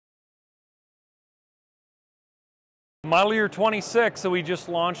Model year 26, so we just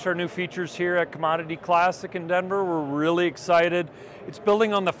launched our new features here at Commodity Classic in Denver. We're really excited. It's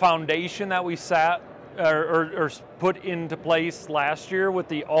building on the foundation that we put into place last year with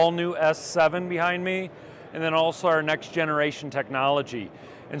the all-new S7 behind me, and then also our next generation technology.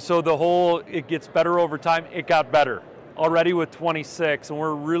 And so it gets better over time. It got better already with 26, and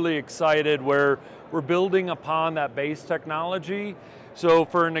we're really excited where we're building upon that base technology. So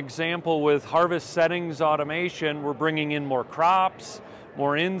for an example, with harvest settings automation, we're bringing in more crops,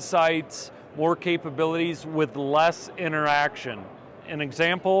 more insights, more capabilities with less interaction. An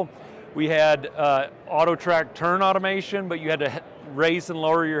example, we had auto track turn automation, but you had to raise and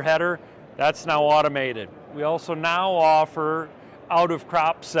lower your header. That's now automated. We also now offer out of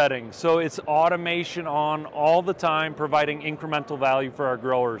crop settings. So it's automation on all the time, providing incremental value for our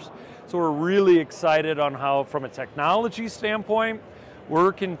growers. So we're really excited on how, from a technology standpoint,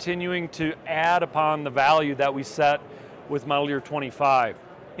 we're continuing to add upon the value that we set with model year 25.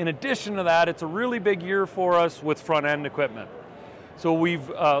 In addition to that, it's a really big year for us with front end equipment. So we've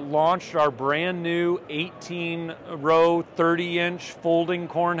launched our brand new 18-row, 30-inch folding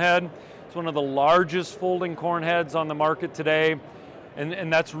corn head. It's one of the largest folding corn heads on the market today.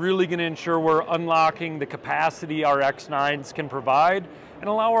 And that's really going to ensure we're unlocking the capacity our X9s can provide and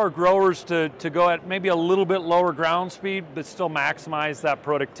allow our growers to go at maybe a little bit lower ground speed, but still maximize that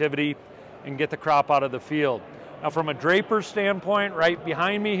productivity and get the crop out of the field. Now from a draper standpoint, right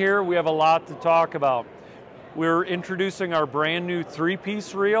behind me here, we have a lot to talk about. We're introducing our brand new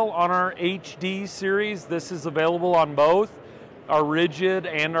 3-piece reel on our HD series. This is available on both our rigid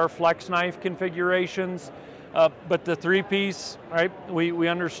and our flex knife configurations. But the 3-piece, right, we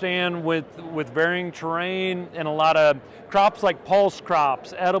understand with varying terrain and a lot of crops like pulse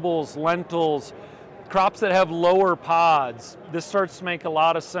crops, edibles, lentils, crops that have lower pods, this starts to make a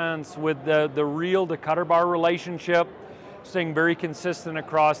lot of sense with the reel to cutter bar relationship staying very consistent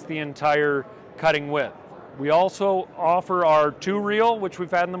across the entire cutting width. We also offer our 2-reel, which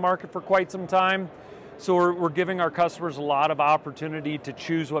we've had in the market for quite some time. So we're giving our customers a lot of opportunity to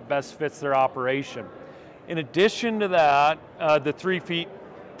choose what best fits their operation. In addition to that, the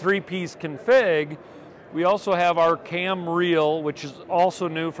 3-piece config, we also have our cam reel, which is also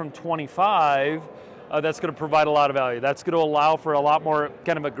new from 25, that's going to provide a lot of value. That's going to allow for a lot more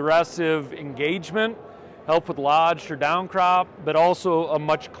kind of aggressive engagement, help with lodged or down crop, but also a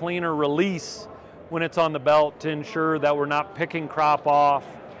much cleaner release when it's on the belt to ensure that we're not picking crop off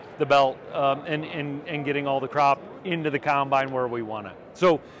the belt and getting all the crop into the combine where we want it.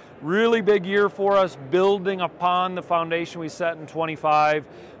 So really big year for us, building upon the foundation we set in 25,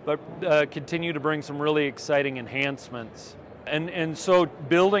 but continue to bring some really exciting enhancements. And so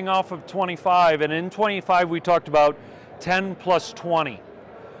building off of 25, and in 25 we talked about 10 plus 20.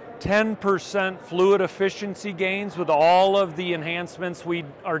 10% fluid efficiency gains with all of the enhancements we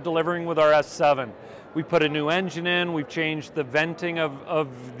are delivering with our S7. We put a new engine in, we've changed the venting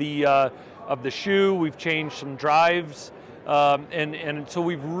of the shoe, we've changed some drives, and so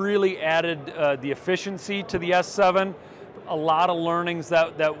we've really added the efficiency to the S7. A lot of learnings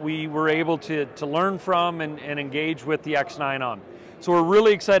that we were able to learn from and engage with the X9 on. So we're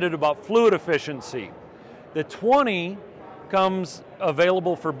really excited about fluid efficiency. The 20 comes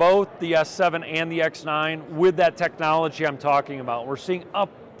available for both the S7 and the X9 with that technology I'm talking about. We're seeing up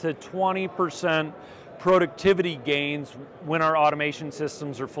to 20% productivity gains when our automation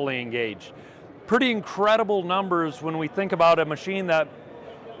systems are fully engaged. Pretty incredible numbers when we think about a machine that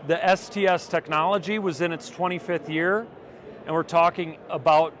the STS technology was in its 25th year, and we're talking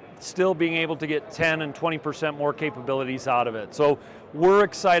about still being able to get 10 and 20% more capabilities out of it. So we're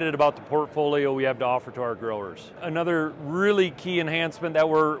excited about the portfolio we have to offer to our growers. Another really key enhancement that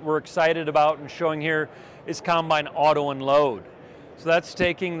we're excited about and showing here is combine auto unload. So that's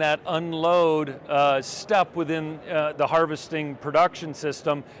taking that unload step within the harvesting production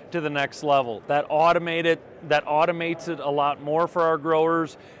system to the next level. That automates it a lot more for our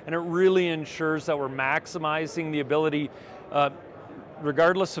growers, and it really ensures that we're maximizing the ability,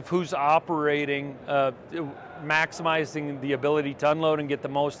 regardless of who's operating, maximizing the ability to unload and get the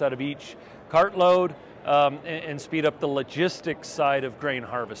most out of each cart load and speed up the logistics side of grain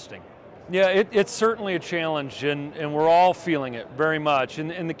harvesting. Yeah, it's certainly a challenge, and we're all feeling it very much.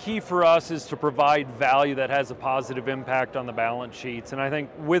 And the key for us is to provide value that has a positive impact on the balance sheets. And I think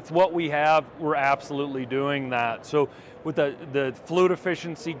with what we have, we're absolutely doing that. So with the fluid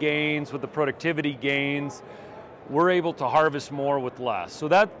efficiency gains, with the productivity gains, we're able to harvest more with less. So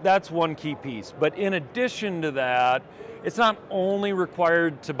that's one key piece. But in addition to that, it's not only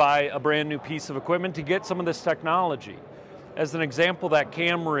required to buy a brand new piece of equipment to get some of this technology. As an example, that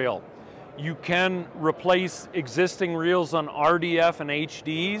cam reel. You can replace existing reels on RDF and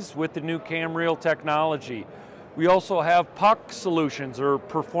HDs with the new cam reel technology. We also have puck solutions, or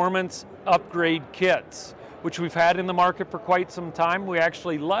performance upgrade kits, which we've had in the market for quite some time. We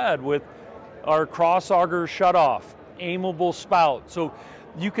actually led with our cross auger shutoff, aimable spout. So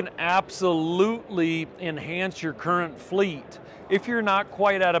you can absolutely enhance your current fleet if you're not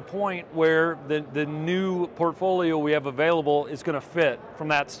quite at a point where the new portfolio we have available is going to fit from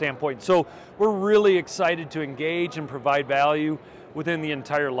that standpoint. So we're really excited to engage and provide value within the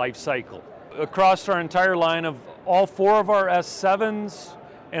entire life cycle. Across our entire line of all 4 of our S7s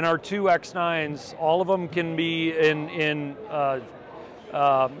and our 2 X9s, all of them can be in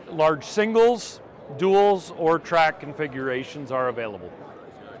large singles, duals, or track configurations are available.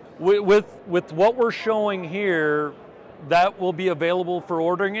 With what we're showing here, that will be available for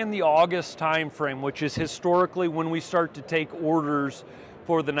ordering in the August timeframe, which is historically when we start to take orders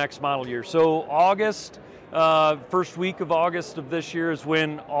for the next model year. So August, first week of August of this year is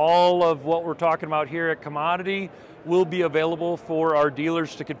when all of what we're talking about here at Commodity will be available for our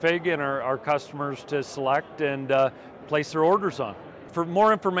dealers to configure and our customers to select and place their orders on. For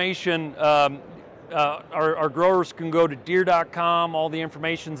more information, our growers can go to Deere.com. All the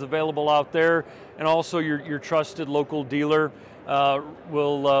information's available out there, and also your trusted local dealer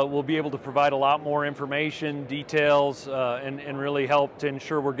will be able to provide a lot more information, details, and really help to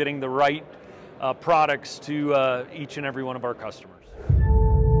ensure we're getting the right products to each and every one of our customers.